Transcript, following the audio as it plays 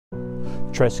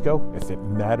Tresckow, if it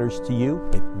matters to you,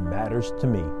 it matters to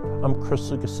me. I'm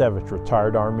Chris Lukasevich,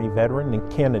 retired Army veteran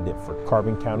and candidate for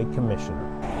Carbon County Commissioner.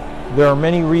 There are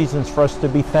many reasons for us to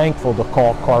be thankful to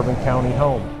call Carbon County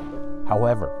home.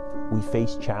 However, we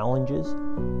face challenges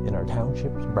in our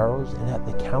townships, boroughs, and at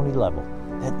the county level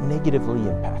that negatively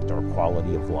impact our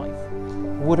quality of life.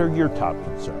 What are your top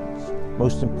concerns?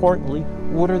 Most importantly,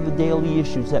 what are the daily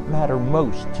issues that matter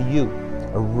most to you,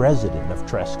 a resident of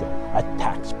Tresckow, a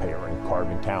taxpayer in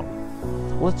Carbon County?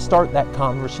 Let's start that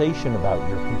conversation about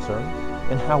your concerns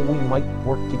and how we might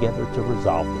work together to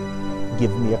resolve them.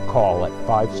 Give me a call at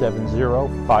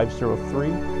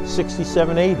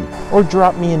 570-503-6780 or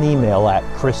drop me an email at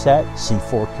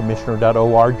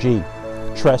chris@c4commissioner.org.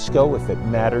 Tresckow, if it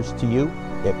matters to you,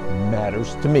 it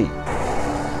matters to me.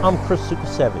 I'm Chris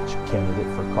Lukasevich,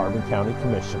 candidate for Carbon County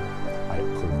Commissioner. I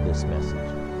approve this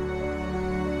message.